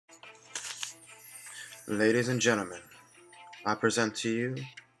Ladies and gentlemen, I present to you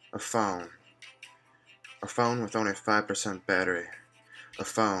a phone. A phone with only 5% battery. A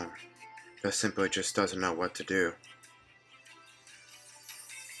phone that simply just doesn't know what to do.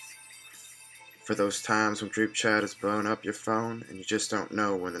 For those times when group chat is blowing up your phone and you just don't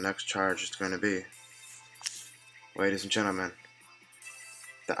know when the next charge is going to be. Ladies and gentlemen,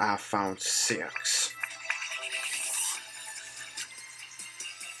 the iPhone 6.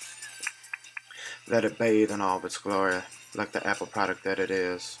 Let it bathe in all of its glory, like the Apple product that it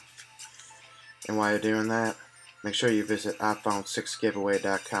is. And while you're doing that, make sure you visit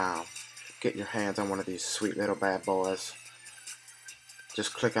iPhone6giveaway.com. Get your hands on one of these sweet little bad boys.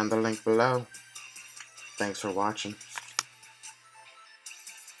 Just click on the link below. Thanks for watching.